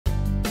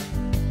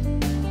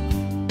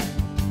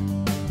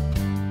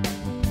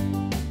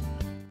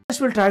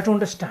we'll try to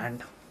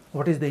understand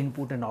what is the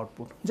input and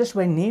output. Just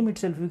by name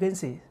itself you can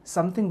say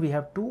something we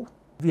have to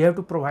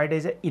provide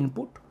as an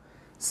input,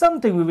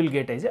 something we will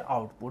get as an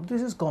output.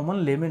 This is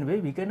common layman way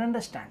we can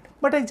understand.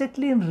 But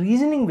exactly in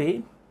reasoning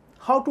way,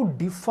 how to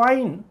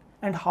define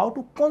and how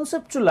to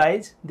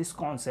conceptualize this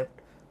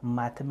concept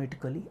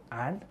mathematically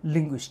and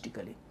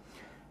linguistically.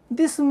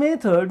 This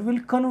method will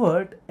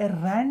convert a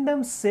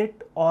random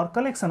set or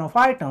collection of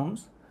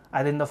items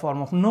either in the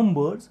form of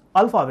numbers,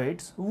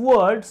 alphabets,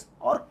 words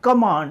or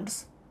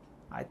commands.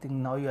 I think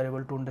now you are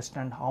able to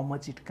understand how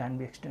much it can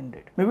be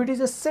extended. Maybe it is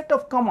a set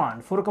of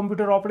commands for a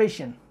computer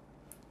operation.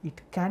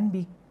 It can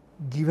be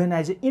given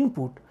as an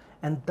input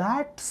and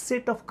that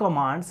set of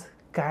commands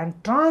can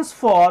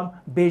transform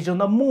based on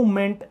the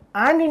movement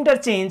and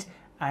interchange,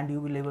 and you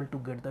will be able to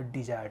get the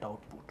desired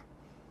output.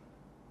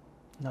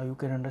 Now you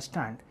can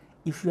understand,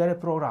 if you are a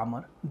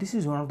programmer, this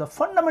is one of the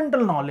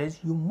fundamental knowledge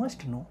you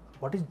must know,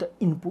 what is the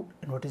input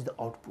and what is the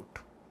output.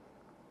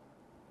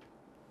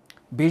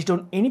 Based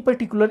on any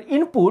particular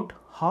input,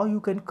 how you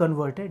can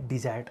convert a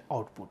desired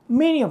output.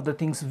 Many of the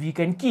things we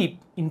can keep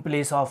in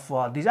place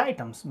of these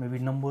items, maybe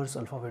numbers,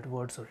 alphabet,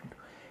 words or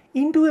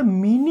into a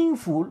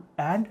meaningful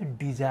and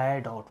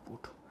desired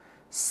output.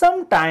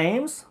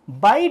 Sometimes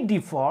by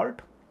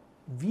default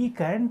we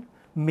can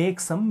make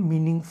some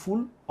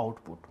meaningful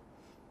output.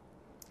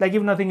 Like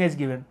if nothing is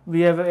given, we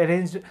have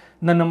arranged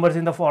the numbers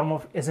in the form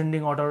of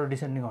ascending order or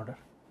descending order.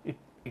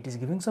 It is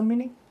giving some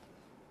meaning.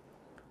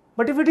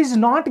 But if it is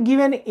not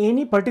given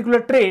any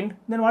particular trend,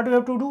 then what we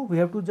have to do? We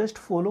have to just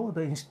follow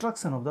the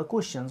instruction of the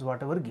questions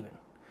whatever given.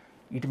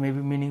 It may be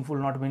meaningful,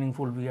 not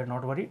meaningful, we are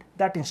not worried.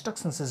 That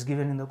instructions is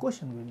given in the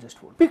question, we will just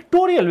follow.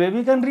 Pictorial way,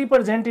 we can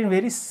represent in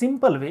very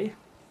simple way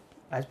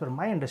as per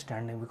my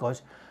understanding,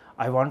 because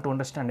I want to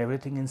understand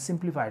everything in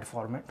simplified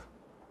format.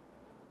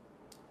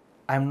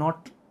 I am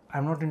not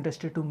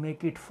interested to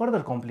make it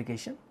further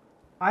complication.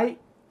 I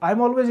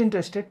am always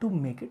interested to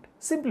make it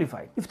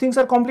simplified. If things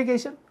are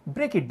complication,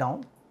 break it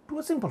down to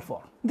a simple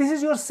form. This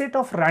is your set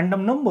of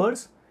random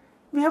numbers.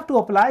 We have to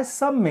apply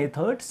some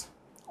methods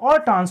or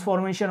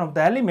transformation of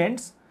the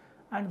elements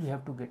and we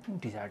have to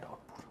get desired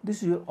output.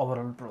 This is your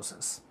overall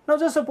process. Now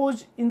just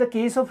suppose in the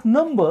case of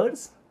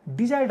numbers,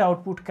 desired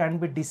output can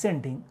be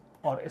descending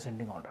or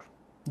ascending order.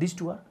 These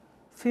two are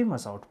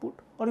famous output,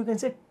 or you can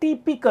say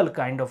typical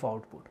kind of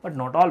output, but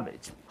not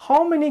always.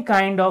 How many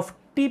kind of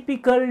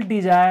typical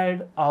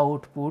desired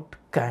output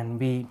can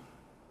be?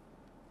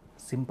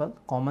 Simple,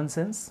 common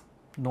sense,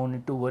 no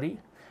need to worry,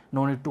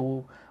 no need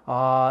to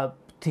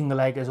think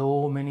like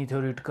so many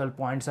theoretical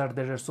points are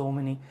there, so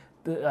many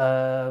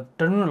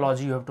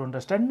terminology you have to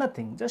understand,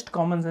 nothing, just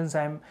common sense.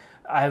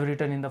 I have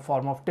written in the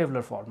form of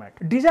tabular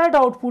format. Desired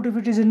output, if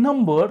it is a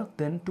number,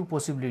 then two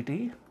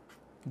possibility,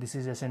 this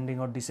is ascending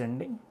or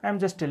descending. I am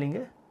just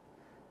telling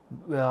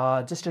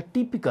just a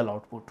typical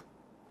output.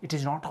 It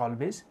is not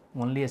always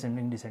only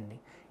ascending, descending.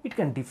 It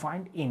can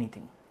define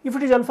anything. If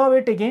it is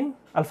alphabet, again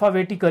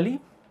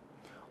alphabetically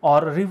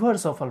or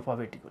reverse of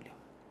alphabetically.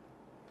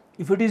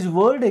 If it is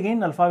word,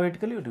 again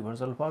alphabetically or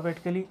reverse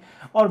alphabetically,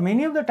 or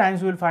many of the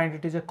times we will find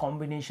it is a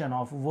combination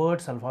of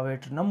words,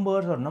 alphabet,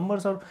 numbers, or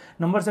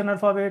numbers and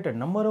alphabet and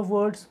number of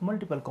words,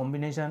 multiple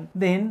combination.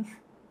 Then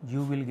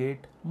you will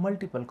get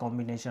multiple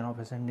combination of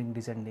ascending,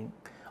 descending,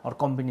 or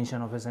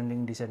combination of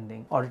ascending,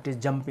 descending, or it is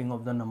jumping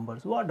of the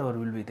numbers, whatever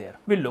will be there.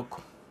 We'll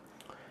look.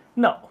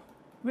 Now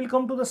we'll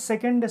come to the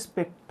second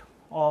aspect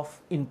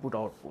of input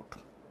output.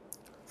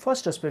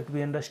 First aspect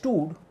we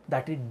understood,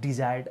 that is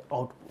desired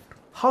output.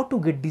 How to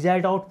get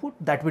desired output?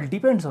 That will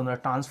depend on the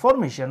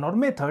transformation or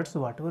methods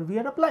whatever we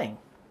are applying.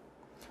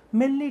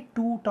 Mainly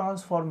two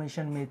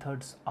transformation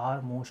methods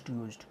are most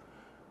used.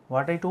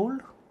 What I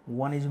told,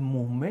 one is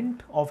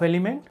movement of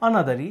element,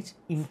 another is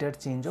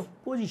interchange of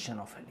position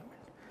of element.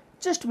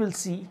 Just we'll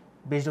see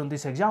based on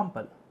this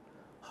example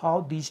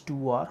how these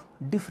two are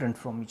different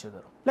from each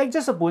other. Like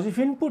just suppose if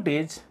input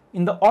is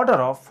in the order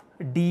of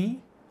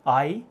D,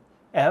 I,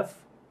 F,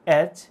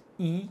 H,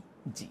 E,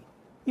 G.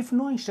 If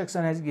no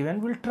instruction is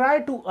given, we'll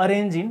try to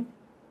arrange in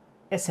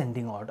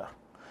ascending order,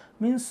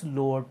 means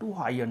lower to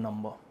higher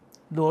number,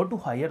 lower to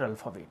higher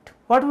alphabet.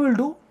 What we will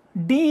do,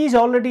 D is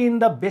already in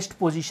the best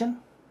position,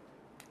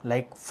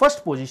 like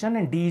first position,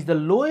 and D is the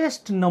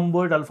lowest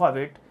numbered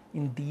alphabet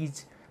in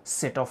these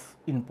set of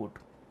input.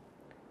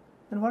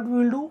 Then what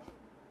we will do,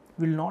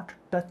 we will not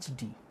touch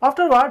D.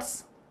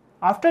 Afterwards,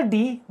 after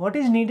D, what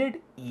is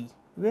needed? E.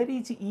 Where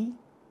is E?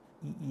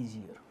 E is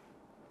here.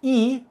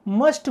 E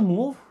must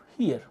move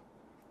here.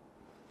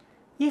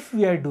 If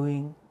we are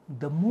doing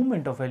the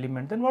movement of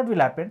element, then what will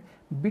happen?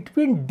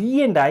 Between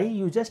D and I,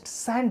 you just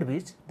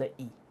sandwich the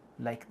E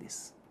like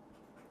this.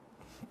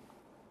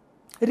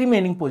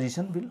 Remaining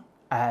position will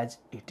as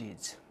it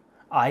is.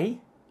 I,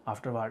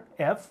 afterward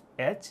F,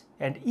 H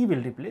and E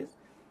will replace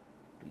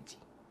G.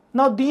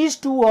 Now these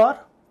two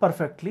are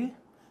perfectly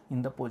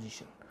in the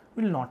position,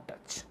 will not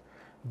touch.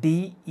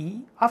 D, E,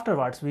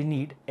 afterwards we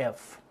need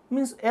F,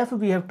 means F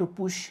we have to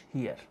push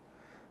here,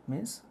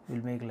 means we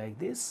will make like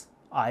this,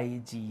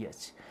 I, G,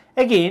 H.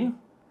 Again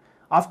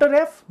after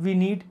F we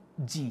need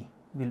G,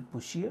 we will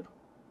push here,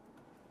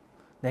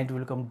 then it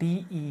will come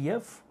D, E,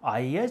 F, I,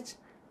 H.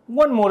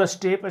 One more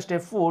step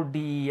 4, D,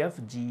 E, F,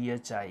 G,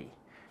 H, I.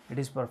 It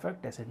is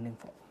perfect ascending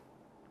form.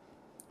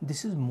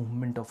 This is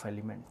movement of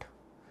element.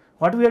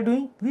 What we are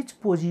doing? Which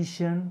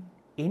position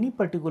any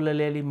particular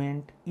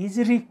element is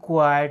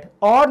required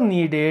or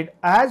needed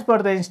as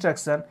per the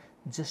instruction,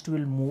 just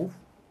will move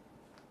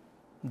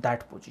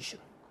that position,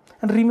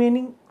 and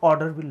remaining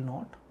order will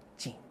not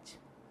change.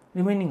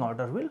 Remaining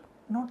order will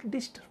not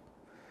disturb.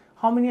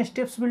 How many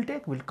steps will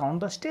take? We'll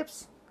count the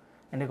steps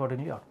and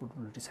accordingly output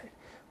will decide.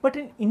 But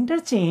in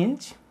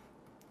interchange,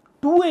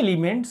 two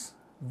elements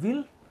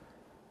will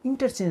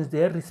interchange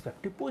their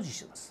respective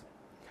positions.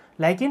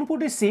 Like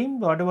input is same,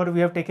 whatever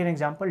we have taken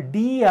example,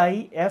 D,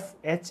 I, F,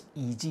 H,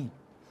 E, G.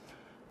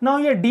 Now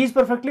here D is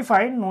perfectly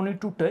fine, no need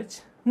to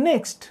touch.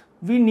 Next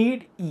we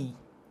need E,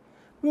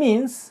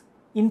 means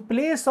in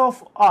place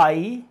of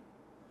I,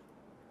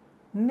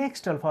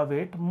 next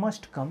alphabet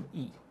must come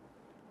E.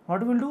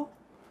 What we'll do?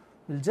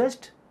 We'll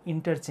just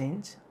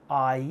interchange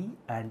I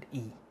and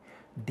E.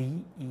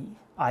 D, E,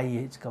 I,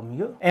 H come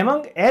here.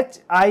 Among H,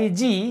 I,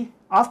 G,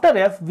 after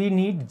F we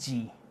need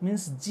G,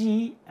 means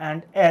G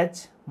and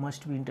H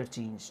must be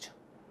interchanged.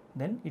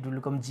 Then it will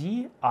become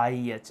G, I,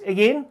 H.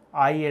 Again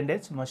I and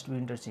H must be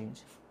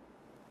interchanged.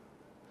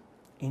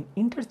 In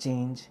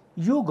interchange,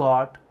 you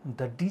got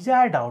the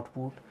desired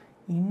output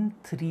in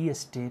 3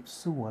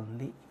 steps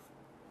only.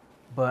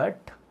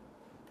 But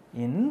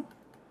in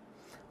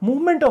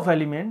movement of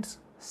elements,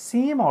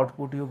 same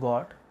output you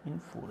got in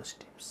 4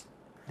 steps.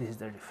 This is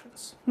the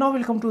difference. Now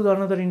we'll come to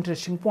another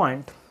interesting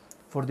point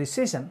for this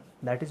session,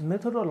 that is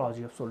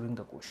methodology of solving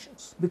the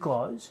questions.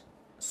 Because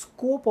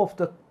scope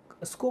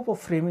of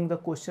framing the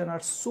question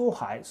are so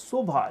high,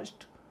 so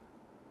vast,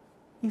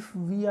 if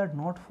we are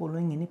not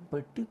following any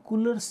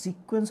particular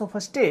sequence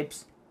of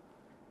steps,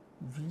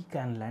 we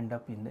can land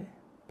up in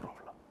a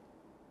problem.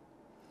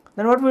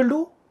 Then what we will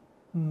do?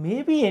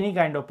 Maybe any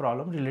kind of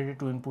problem related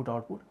to input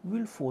output, we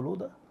will follow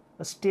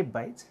the step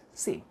by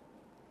same.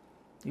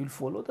 You will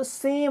follow the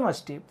same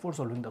step for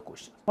solving the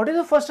question. What is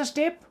the first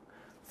step?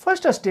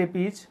 First step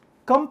is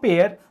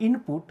compare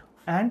input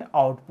and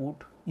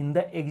output in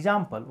the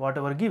example,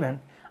 whatever given,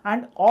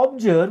 and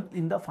observe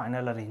in the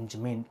final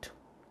arrangement.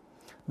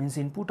 Means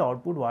input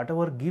output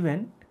whatever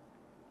given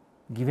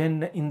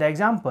in the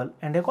example,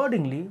 and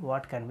accordingly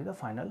what can be the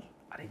final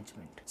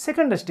arrangement.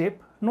 Second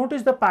step,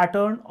 notice the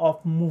pattern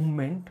of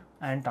movement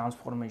and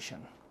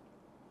transformation.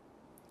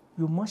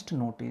 You must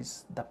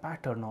notice the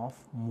pattern of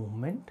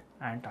movement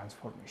and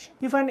transformation.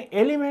 If an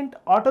element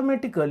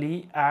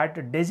automatically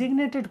at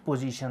designated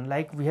position,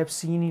 like we have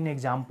seen in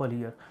example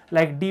here,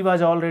 like D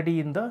was already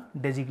in the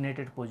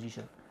designated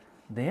position,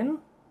 then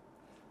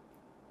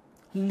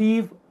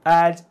leave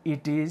as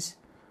it is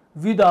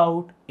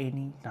without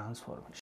any transformation.